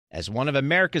As one of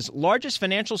America's largest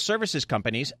financial services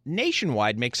companies,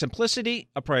 Nationwide makes simplicity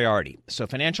a priority so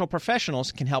financial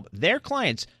professionals can help their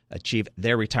clients achieve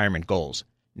their retirement goals.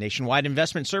 Nationwide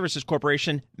Investment Services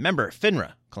Corporation, member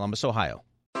FINRA, Columbus, Ohio.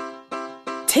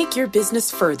 Take your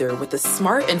business further with the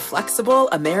smart and flexible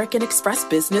American Express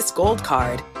Business Gold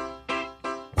Card.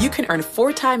 You can earn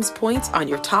 4 times points on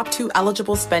your top 2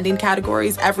 eligible spending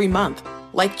categories every month,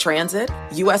 like transit,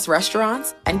 U.S.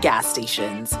 restaurants, and gas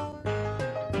stations.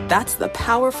 That's the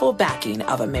powerful backing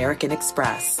of American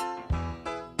Express.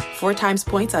 4 times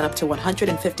points on up to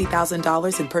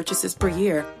 $150,000 in purchases per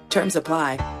year. Terms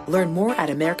apply. Learn more at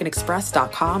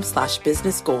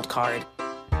americanexpress.com/business gold card.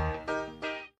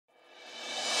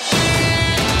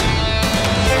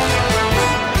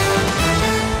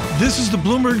 This is the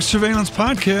Bloomberg Surveillance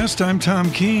Podcast. I'm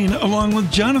Tom Keene, along with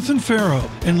Jonathan Farrow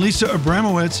and Lisa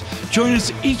Abramowitz. Join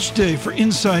us each day for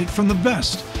insight from the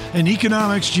best in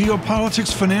economics,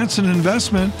 geopolitics, finance, and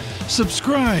investment.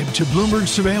 Subscribe to Bloomberg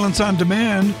Surveillance on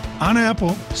Demand on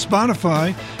Apple,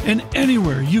 Spotify, and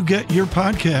anywhere you get your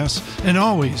podcasts, and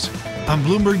always on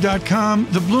Bloomberg.com,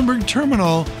 the Bloomberg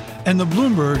Terminal, and the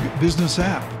Bloomberg Business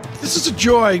app. This is a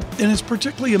joy, and it's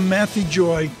particularly a mathy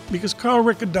joy, because Carl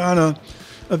Riccadonna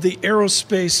of the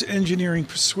aerospace engineering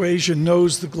persuasion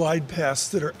knows the glide paths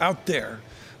that are out there.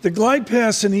 The glide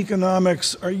paths in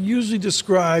economics are usually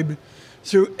described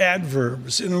through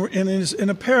adverbs. In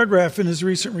a paragraph in his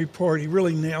recent report, he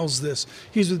really nails this.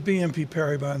 He's with BNP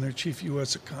Paribas and their chief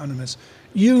U.S. economist.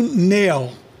 You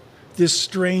nail this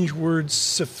strange word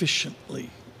sufficiently.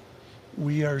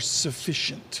 We are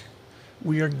sufficient.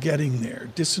 We are getting there.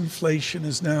 Disinflation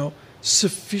is now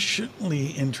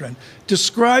sufficiently in trend.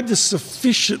 Describe the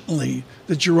sufficiently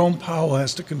that Jerome Powell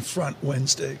has to confront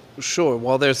Wednesday. Sure.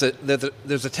 Well, there's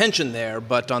a tension there,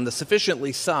 but on the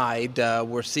sufficiently side,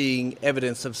 we're seeing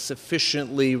evidence of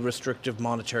sufficiently restrictive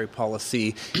monetary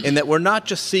policy in that we're not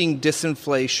just seeing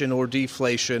disinflation or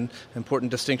deflation, important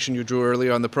distinction you drew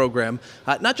earlier on the program,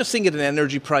 not just seeing it in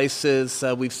energy prices.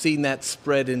 We've seen that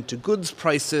spread into goods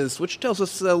prices, which tells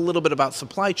us a little bit about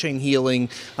supply chain healing,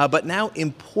 but now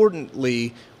importantly,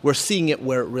 we're seeing it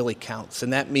where it really counts.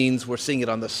 And that means we're seeing it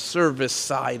on the service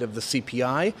side of the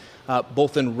CPI,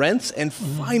 both in rents. And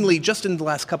finally, just in the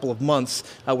last couple of months,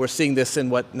 we're seeing this in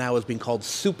what now is being called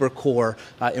super core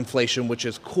inflation, which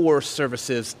is core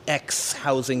services, X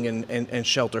housing and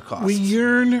shelter costs. We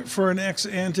yearn for an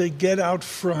ex-ante get out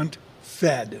front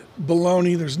Fed.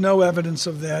 Baloney, there's no evidence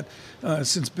of that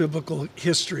since biblical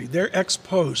history. They're ex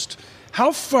post.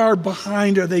 How far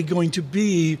behind are they going to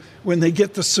be when they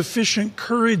get the sufficient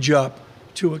courage up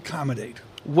to accommodate?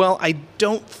 Well, I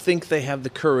don't think they have the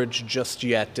courage just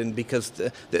yet, and because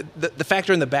the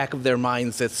factor in the back of their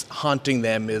minds that's haunting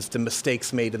them is the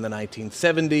mistakes made in the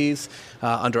 1970s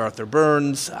under Arthur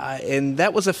Burns, and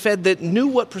that was a Fed that knew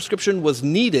what prescription was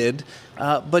needed,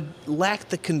 but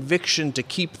lacked the conviction to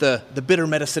keep the bitter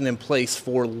medicine in place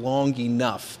for long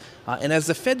enough. And as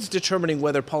the Fed's determining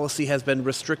whether policy has been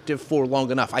restrictive for long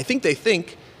enough, I think they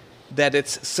think that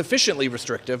it's sufficiently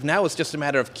restrictive. Now it's just a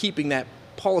matter of keeping that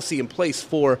policy in place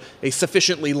for a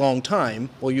sufficiently long time.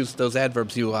 We'll use those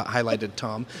adverbs you highlighted,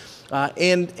 Tom.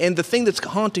 And the thing that's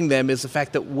haunting them is the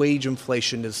fact that wage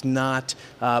inflation is not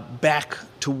back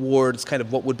towards kind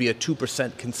of what would be a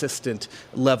 2% consistent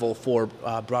level for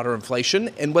broader inflation.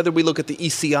 And whether we look at the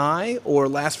ECI or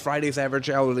last Friday's average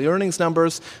hourly earnings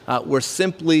numbers, we're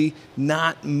simply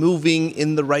not moving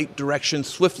in the right direction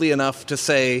swiftly enough to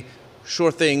say,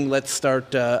 sure thing, let's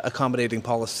start accommodating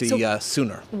policy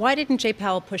sooner. Why didn't Jay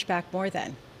Powell push back more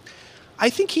then? I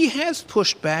think he has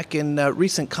pushed back in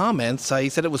recent comments. He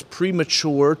said it was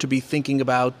premature to be thinking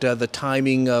about the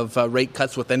timing of rate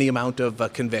cuts with any amount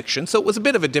of conviction. So it was a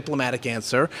bit of a diplomatic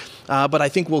answer. But I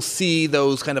think we'll see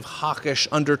those kind of hawkish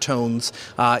undertones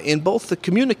in both the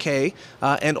communique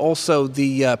and also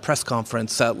the press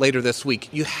conference later this week.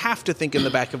 You have to think in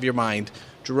the back of your mind,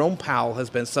 Jerome Powell has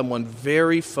been someone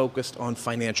very focused on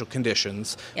financial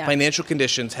conditions. Yeah. Financial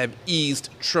conditions have eased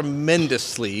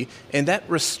tremendously, and that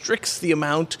restricts the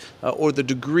amount or the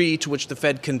degree to which the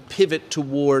Fed can pivot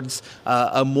towards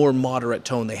a more moderate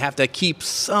tone. They have to keep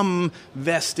some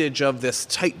vestige of this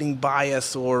tightening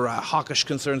bias or hawkish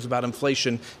concerns about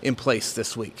inflation in place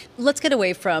this week. Let's get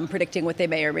away from predicting what they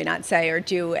may or may not say or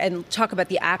do and talk about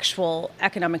the actual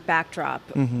economic backdrop.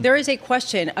 Mm-hmm. There is a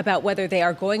question about whether they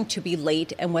are going to be late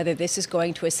and whether this is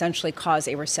going to essentially cause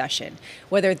a recession,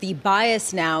 whether the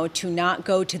bias now to not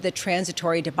go to the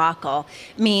transitory debacle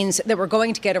means that we're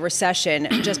going to get a recession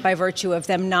just by virtue of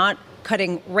them not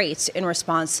cutting rates in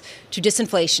response to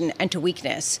disinflation and to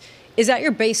weakness. Is that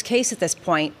your base case at this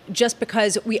point? Just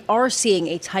because we are seeing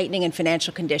a tightening in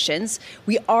financial conditions,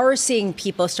 we are seeing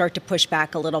people start to push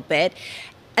back a little bit.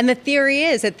 And the theory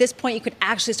is at this point, you could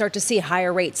actually start to see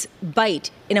higher rates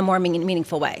bite in a more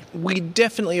meaningful way. We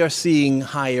definitely are seeing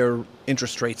higher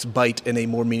interest rates bite in a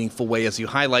more meaningful way, as you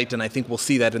highlight, and I think we'll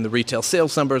see that in the retail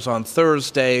sales numbers on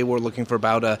Thursday. We're looking for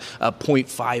about a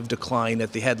 0.5 decline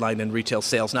at the headline in retail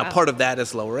sales. Now, part of that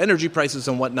is lower energy prices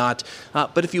and whatnot,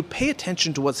 but if you pay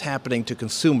attention to what's happening to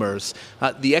consumers,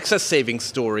 the excess savings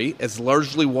story is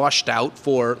largely washed out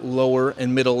for lower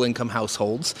and middle income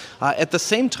households. At the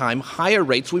same time, higher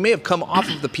rates, we may have come off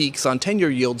of the peaks on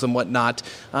 10-year yields and whatnot,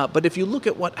 but if you look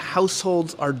at what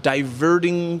households are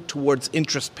diverting towards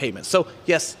interest payments, so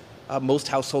yes, most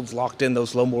households locked in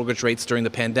those low mortgage rates during the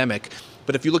pandemic.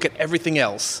 But if you look at everything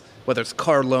else, whether it's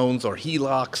car loans or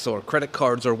HELOCs or credit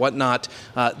cards or whatnot,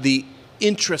 the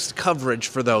interest coverage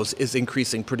for those is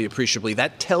increasing pretty appreciably.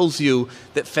 That tells you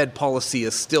that Fed policy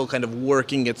is still kind of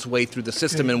working its way through the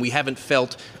system, and we haven't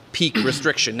felt peak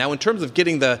restriction. Now, in terms of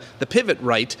getting the pivot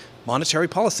right, monetary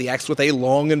policy acts with a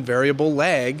long and variable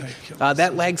lag.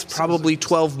 That lag's probably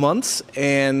 12 months,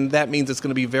 and that means it's going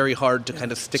to be very hard to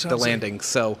kind of stick the landing.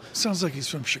 Sounds like he's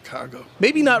from Chicago.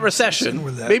 Maybe not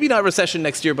recession. Maybe not recession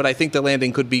next year, but I think the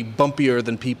landing could be bumpier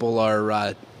than people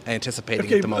are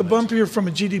anticipating at the moment. Bumpier from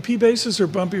a GDP basis or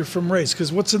bumpier from rates?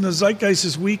 Because what's in the zeitgeist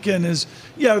this weekend is,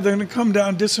 they're going to come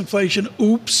down, disinflation,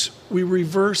 oops, we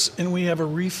reverse and we have a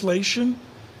reflation.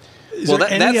 Well,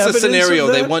 that's the scenario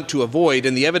they want to avoid,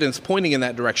 and the evidence pointing in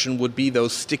that direction would be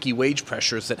those sticky wage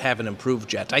pressures that haven't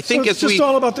improved yet. I think it's just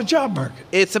all about the job market.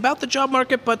 It's about the job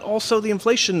market, but also the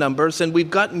inflation numbers, and we've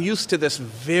gotten used to this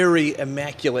very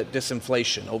immaculate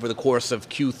disinflation over the course of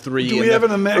Q3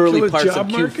 and the early parts of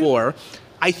Q4.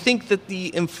 I think that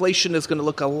the inflation is going to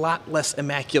look a lot less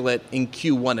immaculate in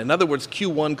Q1. In other words,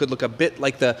 Q1 could look a bit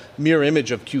like the mirror image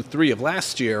of Q3 of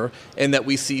last year, and that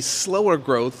we see slower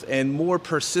growth and more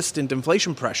persistent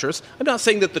inflation pressures. I'm not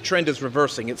saying that the trend is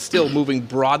reversing. It's still moving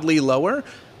broadly lower.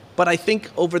 But I think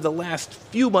over the last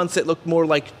few months, it looked more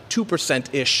like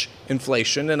 2%-ish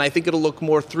inflation, and I think it'll look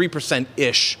more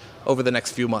 3%-ish over the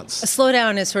next few months. A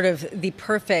slowdown is sort of the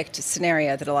perfect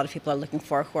scenario that a lot of people are looking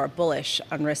for who are bullish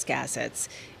on risk assets.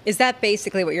 Is that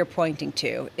basically what you're pointing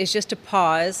to? Is just a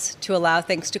pause to allow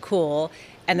things to cool,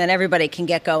 and then everybody can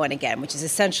get going again, which is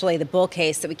essentially the bull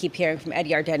case that we keep hearing from Ed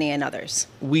Yardeni and others?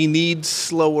 We need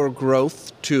slower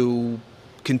growth to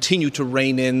continue to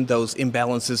rein in those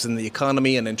imbalances in the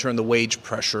economy and in turn the wage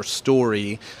pressure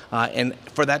story. And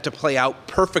for that to play out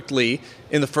perfectly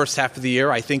in the first half of the year,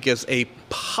 I think is a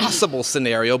possible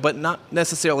scenario, but not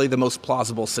necessarily the most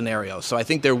plausible scenario. So I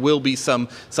think there will be some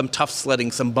tough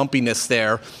sledding, some bumpiness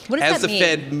there as the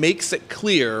Fed makes it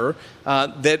clear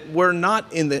that we're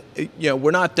not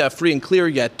we're not free and clear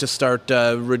yet to start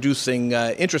reducing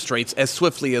interest rates as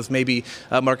swiftly as maybe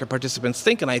market participants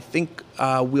think. And I think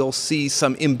we'll see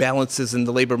some imbalances in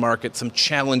the labor market, some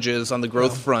challenges on the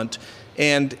growth front.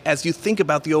 And as you think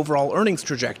about the overall earnings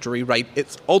trajectory, right,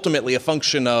 it's ultimately a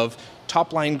function of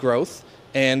top-line growth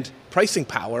and pricing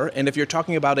power. And if you're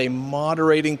talking about a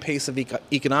moderating pace of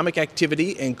economic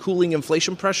activity and cooling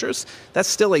inflation pressures, that's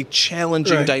still a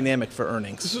challenging dynamic for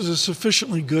earnings. This was a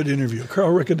sufficiently good interview.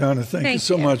 Carl Riccadonna, thank you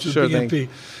so much at BNP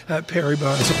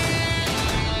Paribas.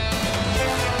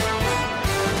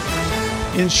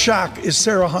 In shock is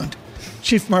Sarah Hunt,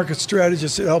 Chief Market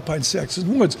Strategist at Alpine Sachs &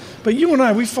 Woods. But you and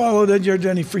I, we followed Ed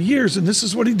Yardeni for years, and this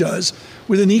is what he does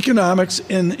within economics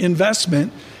and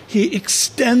investment. He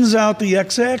extends out the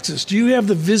x-axis. Do you have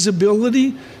the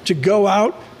visibility to go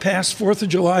out past 4th of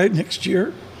July next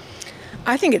year?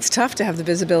 I think it's tough to have the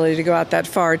visibility to go out that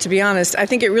far, to be honest. I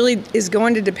think it really is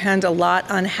going to depend a lot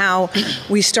on how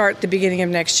we start the beginning of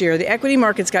next year. The equity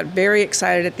markets got very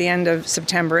excited at the end of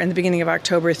September and the beginning of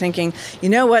October, thinking, you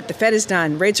know what, the Fed is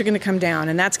done. Rates are going to come down,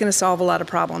 and that's going to solve a lot of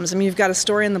problems. I mean, you've got a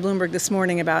story in the Bloomberg this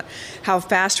morning about how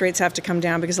fast rates have to come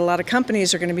down because a lot of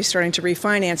companies are going to be starting to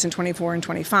refinance in 24 and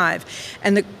 25.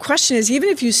 And the question is, even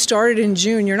if you started in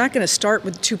June, you're not going to start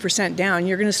with 2% down.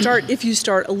 You're going to start, if you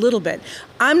start, a little bit.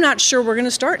 I'm not sure we're going to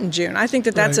start in June. I think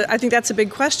that's a big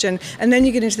question. And then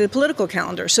you get into the political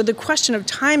calendar. So the question of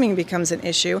timing becomes an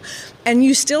issue. And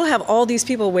you still have all these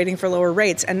people waiting for lower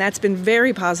rates. And that's been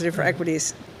very positive for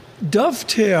equities.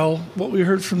 Dovetail what we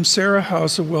heard from Sarah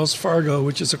House of Wells Fargo,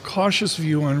 which is a cautious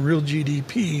view on real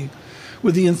GDP,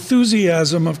 with the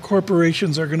enthusiasm of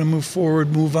corporations are going to move forward,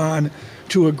 move on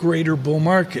to a greater bull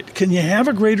market. Can you have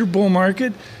a greater bull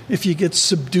market if you get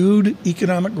subdued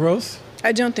economic growth?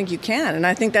 I don't think you can. And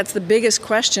I think that's the biggest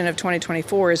question of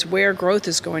 2024 is where growth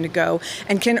is going to go.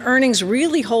 And can earnings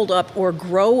really hold up or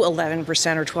grow 11%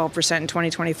 or 12% in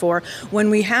 2024 when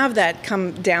we have that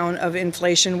come down of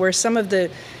inflation where some of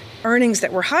the earnings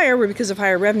that were higher were because of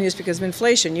higher revenues because of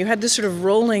inflation. You had this sort of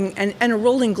rolling and a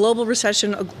rolling global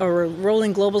recession or a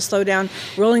rolling global slowdown,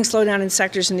 rolling slowdown in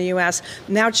sectors in the U.S.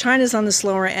 Now China's on the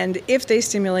slower end. If they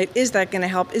stimulate, is that going to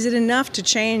help? Is it enough to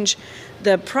change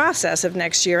the process of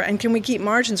next year? And can we keep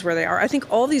margins where they are? I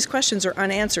think all these questions are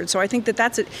unanswered. So I think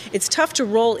that's it. It's tough to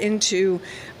roll into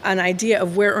an idea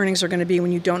of where earnings are going to be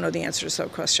when you don't know the answers to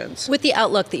those questions. With the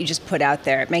outlook that you just put out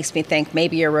there, it makes me think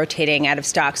maybe you're rotating out of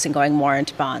stocks and going more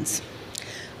into bonds.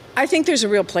 I think there's a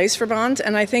real place for bonds,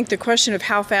 and I think the question of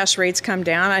how fast rates come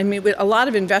down, I mean, a lot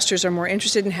of investors are more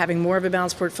interested in having more of a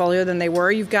balanced portfolio than they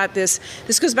were. You've got this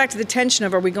goes back to the tension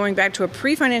of, are we going back to a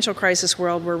pre-financial crisis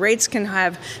world where rates can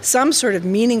have some sort of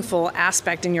meaningful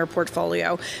aspect in your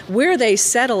portfolio? Where they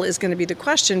settle is going to be the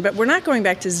question, but we're not going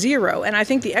back to zero, and I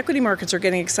think the equity markets are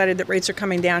getting excited that rates are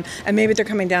coming down, and maybe they're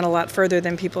coming down a lot further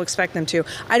than people expect them to.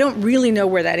 I don't really know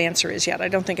where that answer is yet. I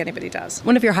don't think anybody does.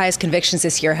 One of your highest convictions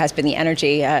this year has been the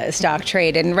energy stock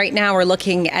trade. And right now we're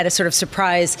looking at a sort of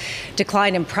surprise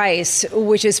decline in price,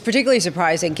 which is particularly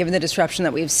surprising given the disruption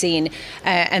that we've seen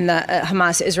and the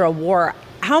Hamas-Israel war.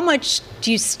 How much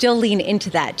do you still lean into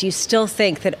that? Do you still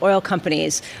think that oil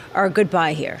companies are a good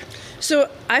buy here?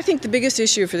 So I think the biggest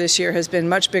issue for this year has been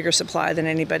much bigger supply than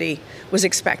anybody was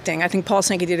expecting. I think Paul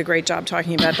Sankey did a great job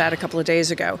talking about that a couple of days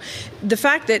ago. The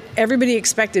fact that everybody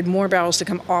expected more barrels to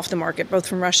come off the market, both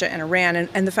from Russia and Iran,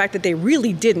 and the fact that they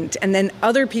really didn't, and then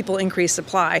other people increased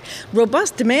supply,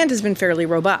 robust demand has been fairly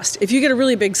robust. If you get a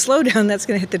really big slowdown, that's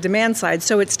going to hit the demand side,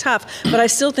 so it's tough. But I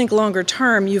still think longer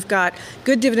term, you've got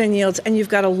good dividend yields, and you've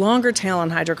got a longer tail on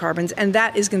hydrocarbons, and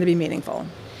that is going to be meaningful.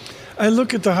 I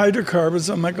look at the hydrocarbons,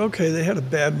 I'm like, okay, they had a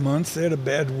bad month, they had a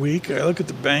bad week. I look at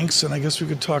the banks, and I guess we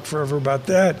could talk forever about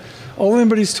that. All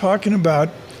anybody's talking about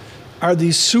are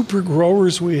these super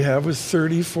growers we have with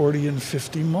 30, 40, and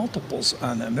 50 multiples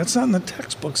on them. That's not in the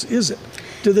textbooks, is it?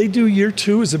 Do they do year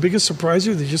two? Is the biggest surprise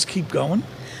here they just keep going?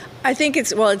 I think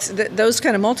those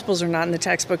kind of multiples are not in the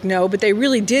textbook, no, but they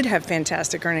really did have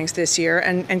fantastic earnings this year,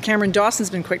 and Cameron Dawson's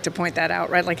been quick to point that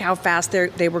out, right, like how fast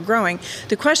they were growing.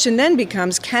 The question then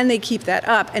becomes, can they keep that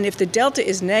up? And if the delta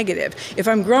is negative, if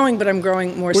I'm growing but I'm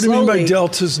growing more slowly. What do you mean by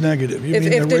delta's negative? You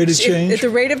mean the rate of change? If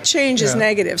the rate of change is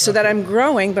negative, so that I'm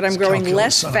growing but I'm growing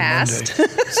less fast.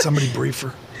 Somebody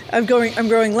briefer. I'm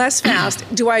growing less fast.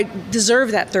 Do I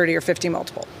deserve that 30 or 50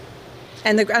 multiple?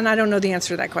 And I don't know the answer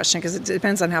to that question because it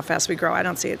depends on how fast we grow. I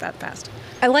don't see it that fast.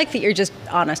 I like that you're just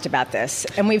honest about this.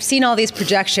 And we've seen all these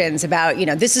projections about,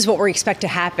 this is what we expect to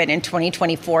happen in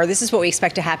 2024. This is what we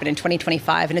expect to happen in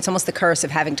 2025. And it's almost the curse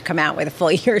of having to come out with a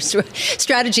full year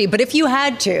strategy. But if you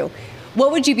had to,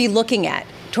 what would you be looking at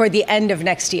toward the end of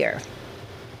next year?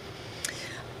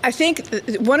 I think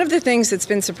one of the things that's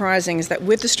been surprising is that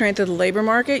with the strength of the labor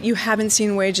market, you haven't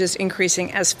seen wages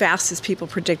increasing as fast as people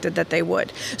predicted that they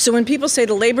would. So when people say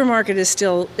the labor market is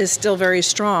still very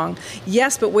strong,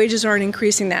 yes, but wages aren't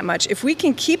increasing that much. If we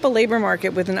can keep a labor market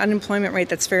with an unemployment rate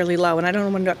that's fairly low, and I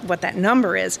don't know what that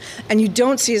number is, and you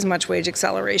don't see as much wage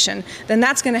acceleration, then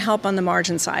that's going to help on the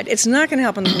margin side. It's not going to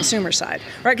help on the consumer side,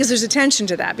 right? Because there's a tension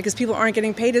to that because people aren't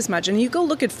getting paid as much. And you go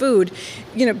look at food,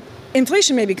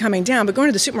 inflation may be coming down, but going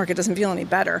to the supermarket doesn't feel any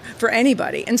better for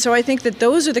anybody. And so I think that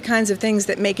those are the kinds of things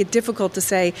that make it difficult to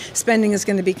say spending is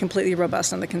going to be completely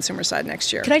robust on the consumer side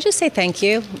next year. Could I just say thank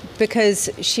you? Because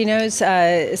she knows,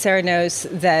 Sarah knows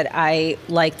that I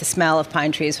like the smell of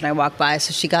pine trees when I walk by,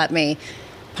 so she got me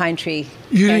pine tree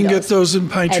You candles. didn't get those in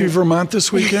Pine Tree, Vermont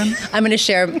this weekend? I'm going to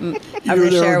share. I'm going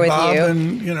to share with Bob you.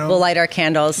 And, we'll light our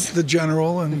candles. The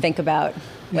general and think about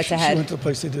what's ahead. She went to the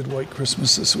place they did White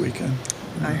Christmas this weekend.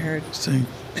 I heard.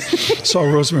 Saw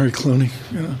Rosemary Clooney.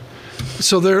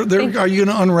 So are you going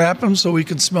to unwrap them so we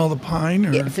can smell the pine?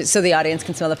 Or? Yeah, so the audience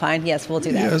can smell the pine? Yes, we'll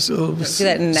do that. Yes, we'll do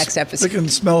that in the next episode. They can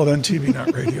smell it on TV,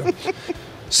 not radio.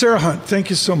 Sarah Hunt,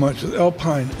 thank you so much.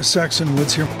 Alpine, Saxon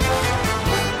Woods here.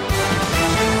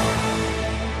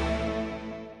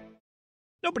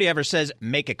 Nobody ever says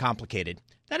make it complicated.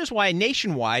 That is why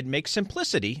Nationwide makes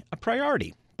simplicity a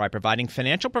priority by providing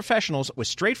financial professionals with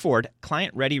straightforward,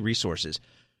 client-ready resources.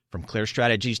 From clear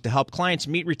strategies to help clients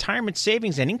meet retirement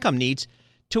savings and income needs,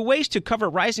 to ways to cover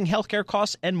rising healthcare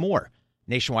costs and more.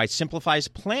 Nationwide simplifies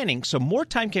planning so more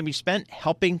time can be spent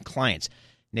helping clients.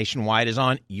 Nationwide is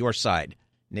on your side.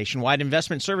 Nationwide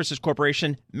Investment Services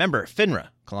Corporation, member FINRA,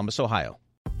 Columbus, Ohio.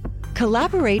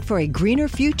 Collaborate for a greener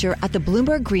future at the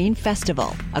Bloomberg Green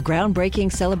Festival, a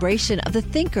groundbreaking celebration of the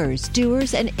thinkers,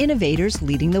 doers, and innovators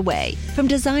leading the way. From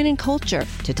design and culture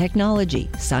to technology,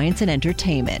 science, and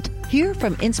entertainment. Hear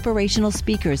from inspirational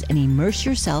speakers and immerse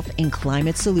yourself in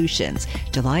climate solutions.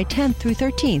 July 10th through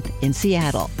 13th in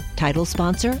Seattle. Title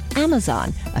sponsor,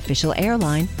 Amazon. Official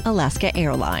airline, Alaska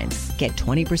Airlines. Get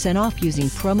 20% off using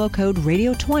promo code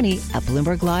Radio20 at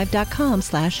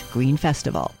BloombergLive.com/Green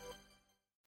Festival.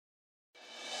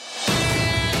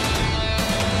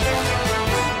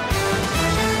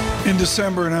 In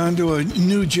December and on to a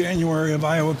new January of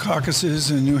Iowa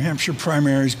caucuses and New Hampshire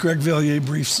primaries, Greg Valliere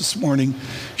briefs this morning,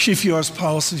 Chief U.S.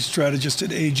 Policy Strategist at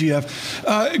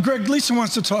AGF. Greg, Lisa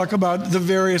wants to talk about the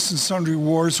various and sundry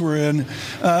wars we're in.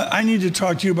 I need to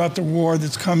talk to you about the war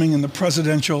that's coming in the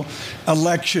presidential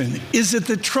election. Is it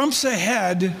that Trump's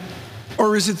ahead,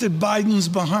 or is it that Biden's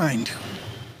behind?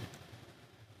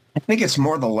 I think it's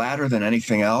more the latter than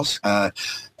anything else.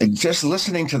 Just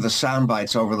listening to the sound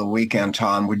bites over the weekend,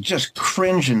 Tom, were just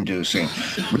cringe-inducing,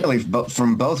 really,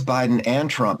 from both Biden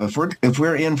and Trump. If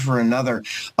we're in for another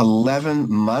 11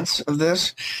 months of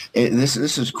this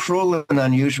is cruel and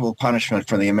unusual punishment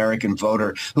for the American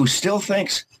voter who still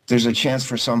thinks there's a chance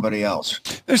for somebody else.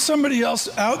 There's somebody else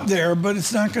out there, but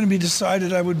it's not going to be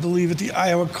decided, I would believe, at the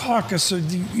Iowa caucus or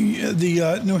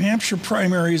the New Hampshire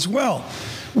primary as well.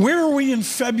 Where are we in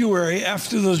February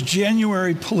after those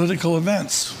January political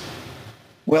events?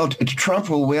 Well, Trump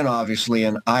will win, obviously,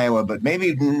 in Iowa, but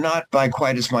maybe not by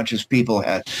quite as much as people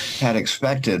had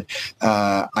expected.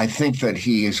 I think that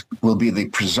he will be the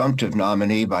presumptive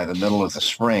nominee by the middle of the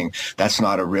spring. That's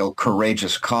not a real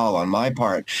courageous call on my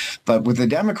part. But with the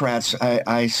Democrats,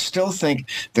 I still think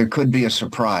there could be a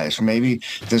surprise. Maybe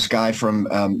this guy from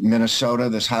Minnesota,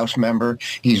 this House member,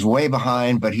 he's way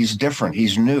behind, but he's different.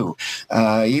 He's new.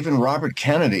 Even Robert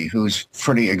Kennedy, who's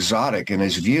pretty exotic in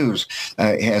his views,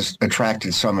 has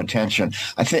attracted some attention.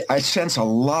 I sense a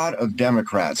lot of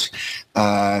Democrats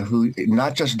who,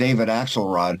 not just David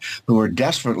Axelrod, who are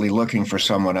desperately looking for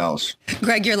someone else.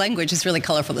 Greg, your language is really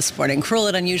colorful this morning. Cruel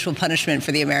and unusual punishment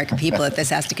for the American people if this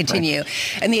has to continue.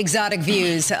 And the exotic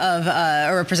views of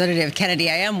Representative Kennedy,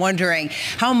 I am wondering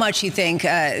how much you think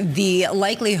the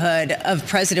likelihood of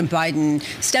President Biden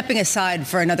stepping aside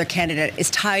for another candidate is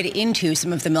tied into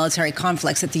some of the military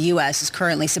conflicts that the U.S. is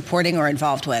currently supporting or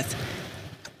involved with.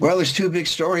 Well, there's two big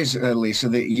stories, Lisa,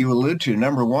 that you allude to.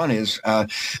 Number one is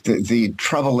the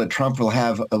trouble that Trump will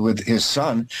have with his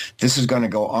son. This is going to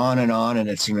go on, and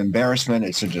it's an embarrassment.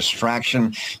 It's a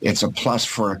distraction. It's a plus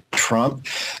for Trump.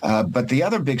 But the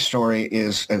other big story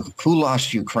is who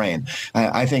lost Ukraine.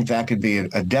 I think that could be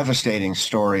a devastating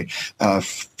story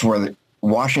for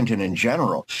Washington in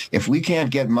general. If we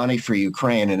can't get money for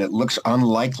Ukraine, and it looks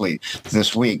unlikely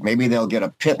this week, maybe they'll get a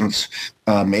pittance,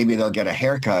 maybe they'll get a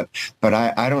haircut, but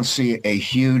I don't see a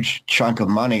huge chunk of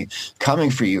money coming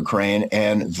for Ukraine,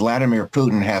 and Vladimir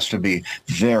Putin has to be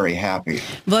very happy.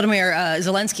 Volodymyr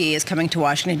Zelensky is coming to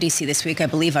Washington, D.C. this week, I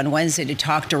believe on Wednesday, to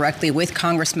talk directly with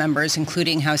Congress members,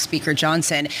 including House Speaker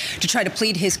Johnson, to try to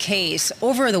plead his case.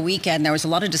 Over the weekend, there was a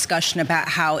lot of discussion about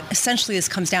how essentially this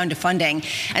comes down to funding,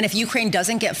 and if Ukraine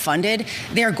doesn't get funded,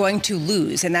 they're going to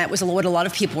lose. And that was what a lot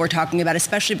of people were talking about,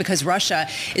 especially because Russia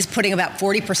is putting about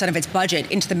 40% of its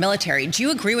budget into the military. Do you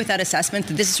agree with that assessment,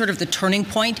 that this is sort of the turning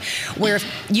point where if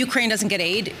Ukraine doesn't get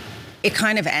aid, it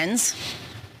kind of ends?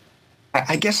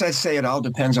 I guess I'd say it all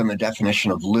depends on the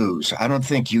definition of lose. I don't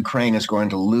think Ukraine is going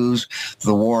to lose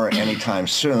the war anytime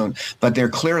soon, but they're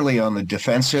clearly on the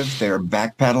defensive. They're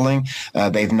backpedaling.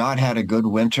 They've not had a good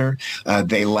winter.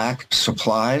 They lack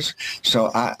supplies.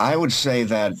 So I would say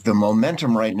that the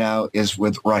momentum right now is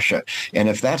with Russia. And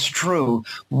if that's true,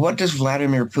 what does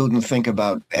Vladimir Putin think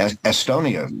about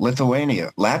Estonia,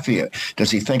 Lithuania, Latvia? Does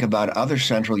he think about other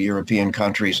Central European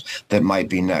countries that might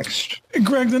be next?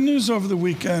 Greg, the news over the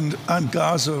weekend on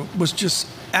Gaza was just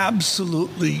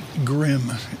absolutely grim.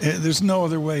 There's no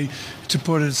other way to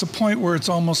put it. It's a point where it's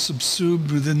almost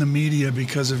subsumed within the media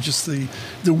because of just the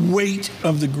weight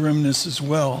of the grimness as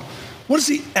well. What is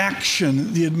the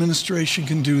action the administration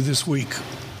can do this week?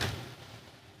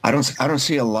 I don't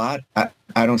see a lot. I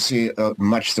don't see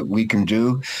much that we can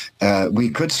do. We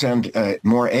could send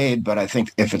more aid, but I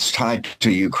think if it's tied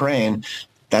to Ukraine,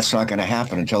 that's not going to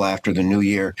happen until after the new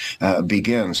year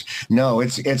begins. No,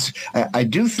 I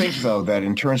do think, though, that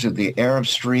in terms of the Arab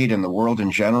Street and the world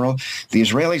in general, the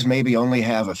Israelis maybe only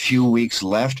have a few weeks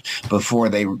left before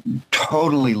they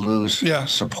totally lose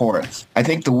support. I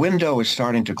think the window is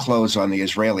starting to close on the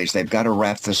Israelis. They've got to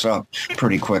wrap this up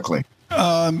pretty quickly.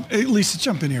 Lisa,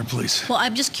 jump in here, please. Well,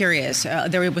 I'm just curious.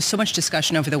 There was so much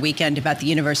discussion over the weekend about the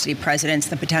university presidents,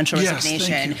 the potential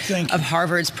resignation of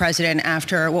Harvard's president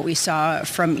after what we saw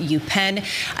from UPenn.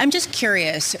 I'm just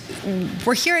curious.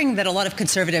 We're hearing that a lot of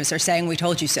conservatives are saying we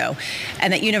told you so,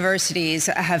 and that universities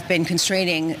have been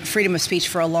constraining freedom of speech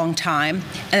for a long time,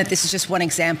 and that this is just one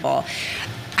example.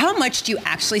 How much do you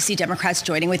actually see Democrats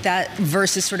joining with that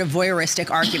versus sort of voyeuristic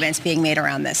arguments being made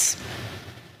around this?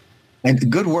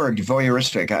 And good word,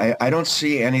 voyeuristic. I don't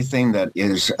see anything that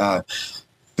is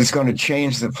that's going to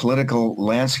change the political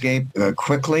landscape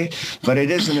quickly, but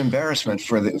it is an embarrassment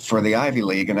for the Ivy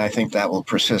League, and I think that will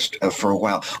persist for a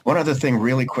while. One other thing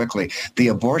really quickly, the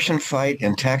abortion fight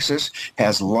in Texas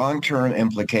has long-term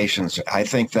implications. I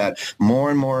think that more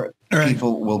and more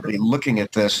people will be looking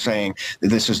at this saying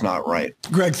this is not right.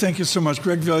 Greg, thank you so much.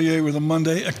 Greg Valliere with a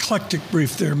Monday eclectic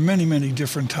brief. There are many, many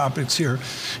different topics here,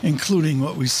 including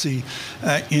what we see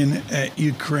in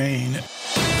Ukraine.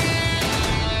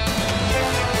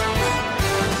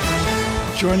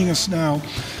 Joining us now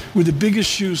with the biggest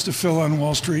shoes to fill on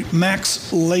Wall Street,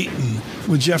 Max Layton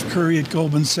with Jeff Curry at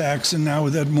Goldman Sachs and now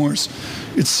with Ed Morse.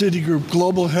 It's Citigroup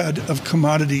Global Head of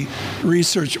Commodity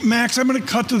Research. Max, I'm going to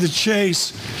cut to the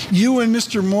chase. You and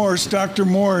Mr. Morse, Dr.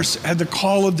 Morse, had the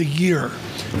call of the year.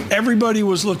 Everybody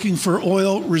was looking for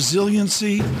oil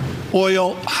resiliency,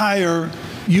 oil higher.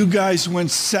 You guys went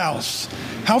south.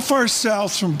 How far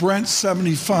south from Brent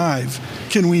 75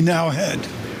 can we now head?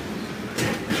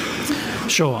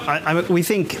 Sure. We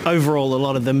think overall a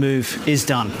lot of the move is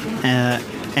done.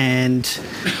 And,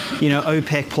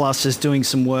 OPEC Plus is doing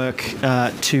some work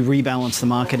to rebalance the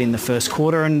market in the first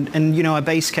quarter. And our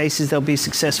base case is they'll be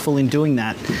successful in doing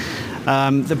that.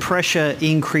 The pressure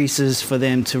increases for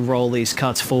them to roll these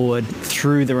cuts forward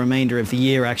through the remainder of the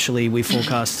year. Actually, we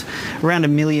forecast around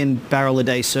 1 million barrel a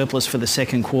day surplus for the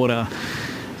second quarter,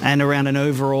 and around an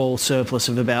overall surplus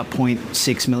of about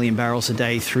 0.6 million barrels a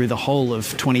day through the whole of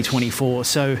 2024.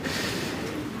 So,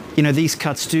 these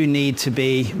cuts do need to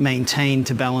be maintained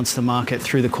to balance the market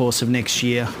through the course of next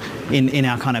year in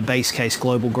our kind of base case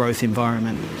global growth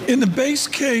environment. In the base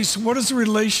case, what is the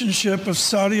relationship of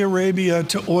Saudi Arabia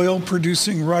to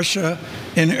oil-producing Russia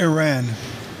and Iran?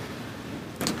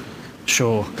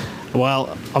 Sure.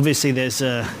 Well, obviously there's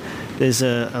a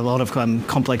lot of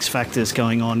complex factors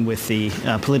going on with the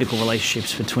political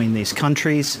relationships between these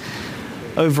countries.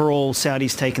 Overall,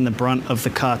 Saudi's taken the brunt of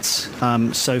the cuts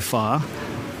so far,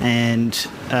 and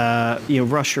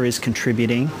Russia is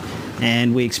contributing,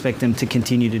 and we expect them to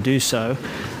continue to do so.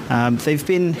 They've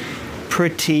been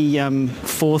pretty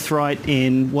forthright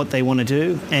in what they want to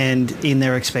do and in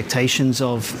their expectations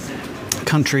of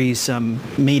countries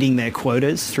meeting their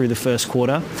quotas through the first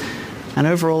quarter. And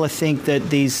overall, I think that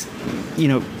these,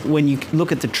 when you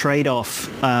look at the trade-off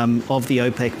of the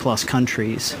OPEC plus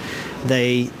countries,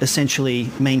 they essentially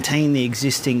maintain the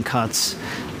existing cuts,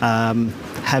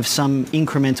 have some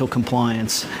incremental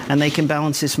compliance, and they can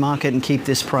balance this market and keep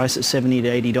this price at $70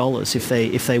 to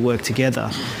 $80 if they work together.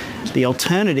 The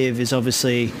alternative is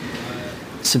obviously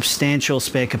substantial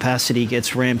spare capacity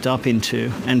gets ramped up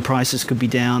into, and prices could be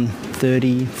down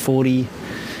 30, 40,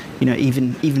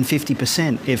 even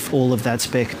 50% if all of that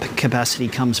spare capacity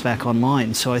comes back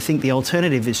online. So I think the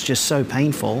alternative is just so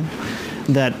painful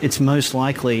that it's most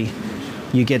likely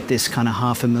you get this kind of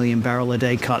 500,000 barrel a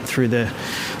day cut through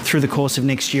the course of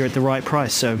next year at the right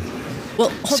price. So Well,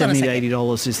 hold on a second. $70 to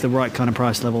 $80 is the right kind of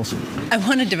price levels. I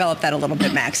want to develop that a little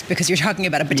bit, Max, because you're talking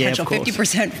about a potential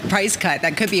 50% price cut.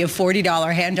 That could be a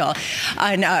 $40 handle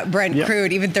on Brent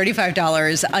crude, even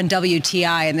 $35 on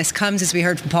WTI. And this comes, as we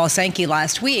heard from Paul Sankey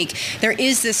last week, there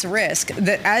is this risk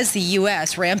that as the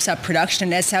U.S. ramps up production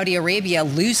and as Saudi Arabia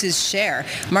loses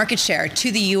market share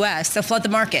to the U.S., they'll flood the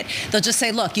market. They'll just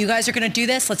say, look, you guys are going to do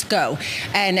this, let's go.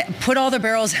 And put all the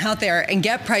barrels out there and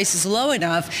get prices low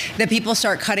enough that people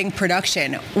start cutting production.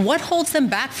 What holds them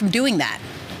back from doing that?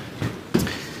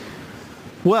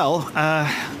 Well,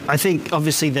 I think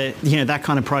obviously that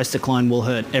kind of price decline will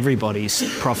hurt everybody's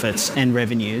profits and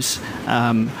revenues.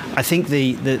 I think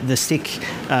the stick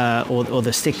or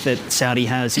the stick that Saudi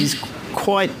has is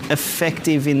quite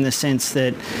effective in the sense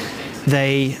that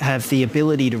they have the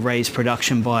ability to raise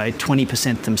production by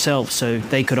 20% themselves. So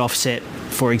they could offset,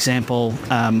 for example,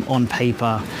 on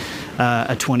paper,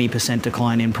 a 20%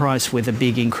 decline in price with a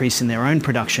big increase in their own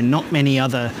production. Not many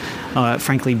other,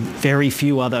 frankly, very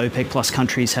few other OPEC plus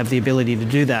countries have the ability to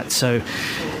do that. So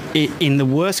in the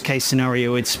worst case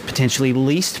scenario, it's potentially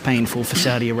least painful for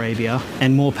Saudi Arabia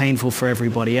and more painful for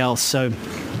everybody else. So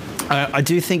I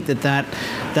do think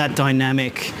that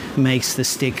dynamic makes the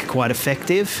stick quite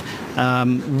effective.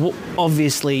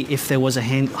 Obviously, if there was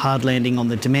a hard landing on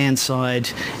the demand side,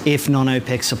 if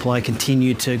non-OPEC supply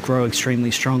continued to grow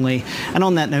extremely strongly, and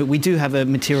on that note, we do have a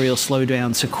material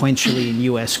slowdown sequentially in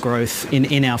US growth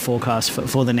in our forecast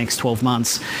for the next 12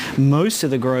 months. Most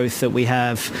of the growth that we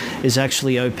have is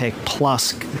actually OPEC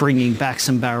plus bringing back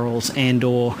some barrels and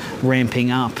or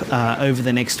ramping up over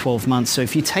the next 12 months. So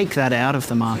if you take that out of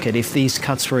the market, if these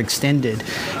cuts were extended,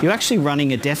 you're actually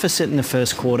running a deficit in the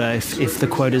first quarter if the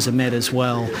quotas are met as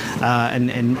well,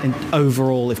 and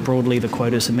overall if broadly the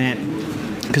quotas are met,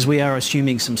 because we are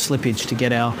assuming some slippage to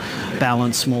get our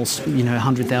balanced small,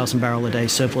 100,000 barrel a day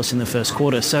surplus in the first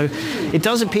quarter. So it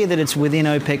does appear that it's within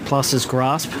OPEC Plus's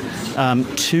grasp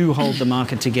to hold the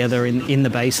market together in the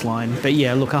baseline. But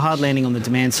yeah, look, a hard landing on the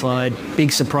demand side,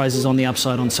 big surprises on the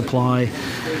upside on supply,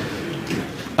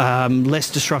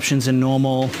 less disruptions than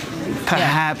normal.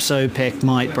 Perhaps OPEC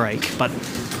might break. But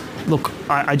look,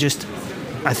 I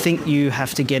think you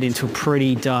have to get into a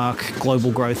pretty dark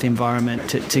global growth environment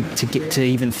to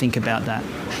even think about that.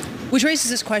 Which raises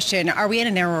this question, are we in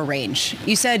a narrow range?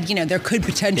 You said, there could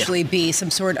potentially be some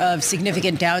sort of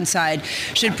significant downside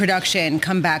should production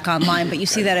come back online, but you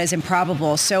see that as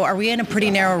improbable. So are we in a pretty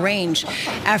narrow range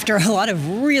after a lot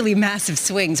of really massive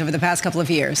swings over the past couple of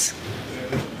years?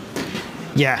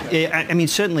 Yeah, I mean,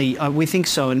 certainly we think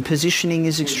so. And positioning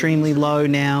is extremely low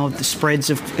now. The spreads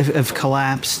have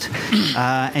collapsed,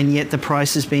 and yet the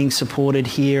price is being supported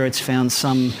here. It's found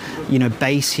some,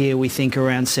 base here, we think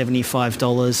around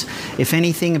 $75. If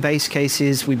anything, a base case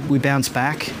is we bounce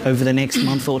back over the next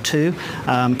month or two.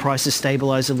 Prices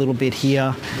stabilize a little bit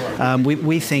here.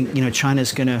 We think,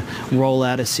 China's going to roll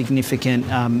out a significant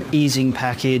easing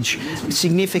package,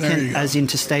 significant as in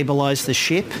to stabilize the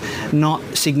ship, not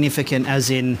significant as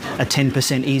in a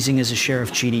 10% easing as a share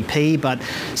of GDP, but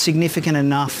significant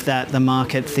enough that the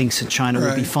market thinks that China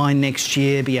will be fine next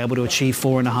year, be able to achieve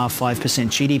 4.5-5%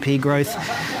 GDP growth.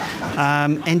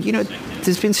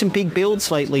 There's been some big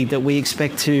builds lately that we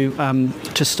expect to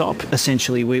stop,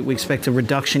 essentially. We expect a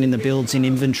reduction in the builds in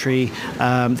inventory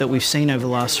that we've seen over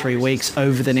the last 3 weeks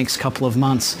over the next couple of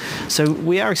months. So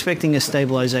we are expecting a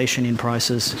stabilization in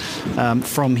prices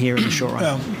from here in the short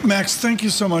run. Max, thank you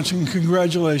so much and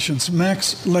congratulations.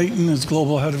 Max Layton is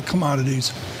Global Head of Commodities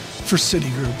for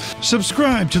Citigroup.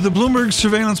 Subscribe to the Bloomberg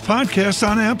Surveillance Podcast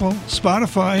on Apple,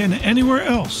 Spotify, and anywhere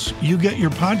else you get your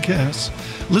podcasts.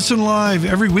 Listen live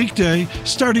every weekday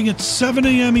starting at 7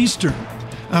 a.m. Eastern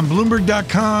on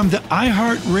Bloomberg.com, the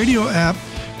iHeartRadio app,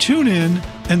 TuneIn,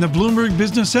 and the Bloomberg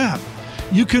Business app.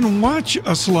 You can watch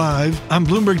us live on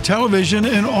Bloomberg Television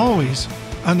and always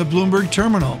on the Bloomberg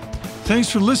Terminal. Thanks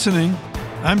for listening.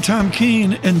 I'm Tom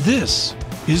Keene, and this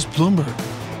is Bloomberg.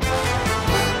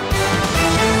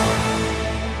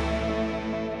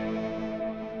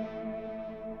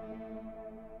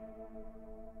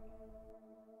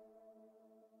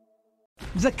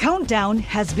 The countdown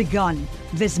has begun.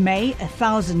 This May,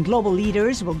 1,000 global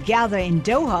leaders will gather in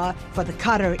Doha for the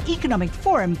Qatar Economic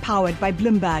Forum powered by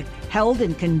Bloomberg, held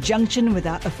in conjunction with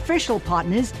our official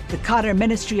partners, the Qatar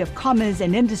Ministry of Commerce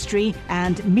and Industry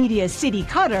and Media City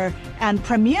Qatar, and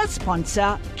premier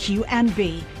sponsor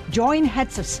QNB. Join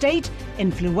heads of state,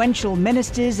 influential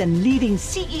ministers, and leading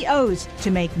CEOs to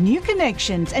make new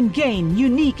connections and gain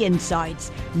unique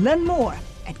insights. Learn more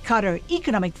at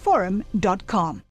QatarEconomicForum.com.